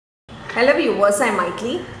Hello viewers, I am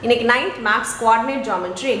Maitli. இன்னைக்கு 9th Maths Coordinate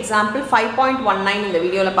Geometry example 5.19 இந்த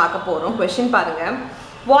வீடியோல பார்க்க போறோம். Question பாருங்க.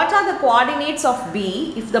 What are the coordinates of B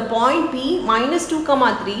if the point P minus 2,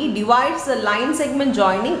 3 divides the line segment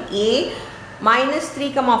joining A minus 3,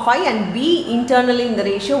 5 and B internally in the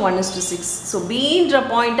ratio 1:6. So B என்ற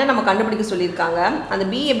பாயிண்ட்டை நம்ம கண்டுபிடிக்க சொல்லியிருக்காங்க. அந்த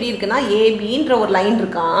B எப்படி இருக்குன்னா AB என்ற ஒரு லைன்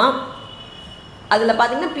இருக்கான். அதில்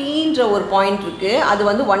பார்த்தீங்கன்னா Pன்ற ஒரு பாயிண்ட் இருக்குது. அது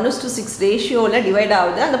வந்து 1:6 ரேஷியோவில் டிவைட்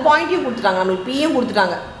ஆகுது. அந்த பாயிண்ட்டையும் கொடுத்துட்டாங்க, நம்மளுக்கு Pயும்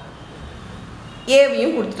கொடுத்துட்டாங்க,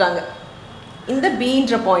 ஏவையும் கொடுத்துட்டாங்க. இந்த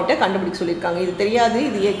Bன்ற பாயிண்ட்டை கண்டுபிடிக்க சொல்லியிருக்காங்க. இது தெரியாது,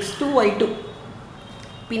 இது x2 y2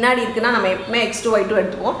 பின்னாடி இருக்குன்னா நம்ம எப்பவுமே x2 y2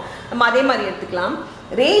 எடுத்துப்போம். நம்ம அதே மாதிரி எடுத்துக்கலாம்.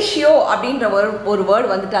 ரேஷியோ அப்படின்ற ஒரு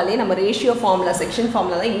வேர்டு வந்துட்டாலே நம்ம ரேஷியோ ஃபார்முலா செக்ஷன்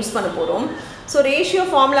ஃபார்முலா தான் யூஸ் பண்ண போகிறோம். ஸோ ரேஷியோ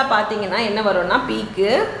ஃபார்முலா பார்த்தீங்கன்னா என்ன வரும்னா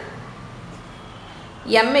Pக்கு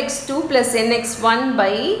mx2 plus nx1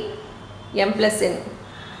 by m plus n,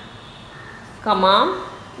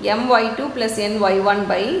 my2 plus ny1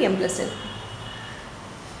 by m plus n.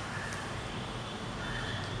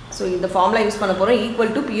 So இந்த ஃபார்முலா யூஸ் பண்ண போகிறோம்.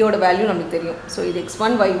 ஈக்குவல் டு பியோட வேல்யூ நமக்கு தெரியும். ஸோ இது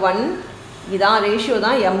x1 y1 இதான் ரேஷியோ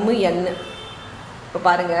தான் m n. இப்போ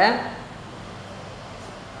பாருங்கள்,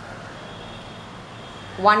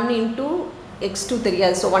 1 into x2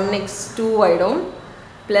 தெரியாது, ஸோ 1x2 ஆகிடும்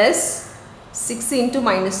plus 6 into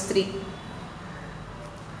minus 3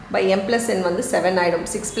 by m plus n வந்து 7 ஆகிடும்.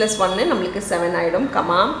 6 plus 1 நம்மளுக்கு 7 ஆகிடும்.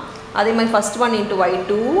 அதே மாதிரி first one into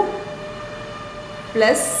y2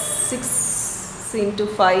 plus 6 into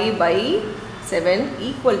 5 by 7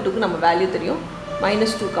 equal to நம்ம வேல்யூ தெரியும்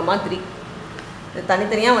minus 2, 3. இது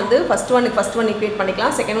தனித்தனியாக வந்து ஃபஸ்ட் ஒன் ஈக்குவேட்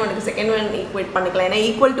பண்ணிக்கலாம், செகண்ட் ஒன் ஈக்குவேட் பண்ணிக்கலாம். ஏன்னா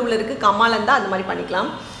ஈக்குவல் டூவில் இருக்குது, கம்மாவில் இருந்தால் அந்த மாதிரி பண்ணிக்கலாம்.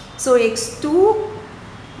 So x2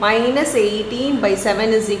 minus 18 by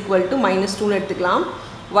 7 is equal to minus 2 எடுத்துக்கலாம்.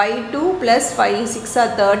 y2 plus 5 6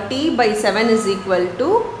 are 30 by 7 is equal to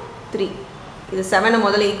 3. இது 7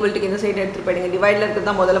 முதல்ல ஈக்குவல் டு இந்த சைடு எடுத்துகிட்டு போயிடுங்க. டிவைடில் இருக்கிறது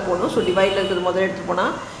தான் முதல்ல போகணும். ஸோ டிவைடில் இருக்கிறது முதல்ல எடுத்துகிட்டு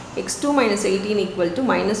போனால் x2 minus 18 equal to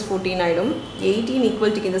minus 14 ஆகிடும். 18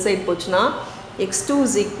 ஈக்குவல் டு இந்த சைடு போச்சுன்னா x2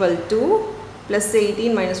 is equal to plus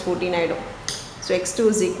 18 minus 14 ஆகிடும். So x2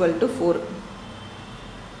 is equal to 4.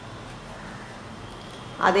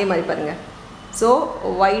 அதே மாதிரி பாருங்கள். So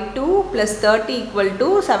y2 plus 30 equal to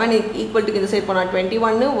 7 equal to இந்த சைடு போனால்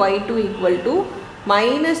 21, y2 equal to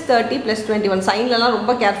minus 30 plus 21. சைன்லலாம்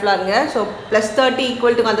ரொம்ப கேர்ஃபுல்லாக இருங்க. ஸோ plus 30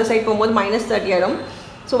 equal to அந்த சைடு போகும்போது minus 30 ஆகிடும்.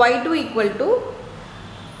 So y2 equal to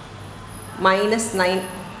minus 9.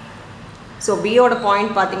 So பியோட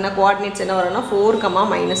பாயிண்ட் பார்த்தீங்கன்னா கோஆர்டினேட்ஸ் என்ன வரும்னா 4,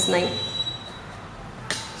 -9.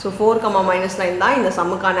 ஸோ 4, -9 தான் இந்த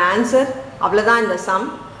சம்முக்கான ஆன்சர். அவ்வளோதான் இந்த சம்.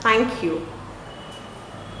 தேங்க்யூ.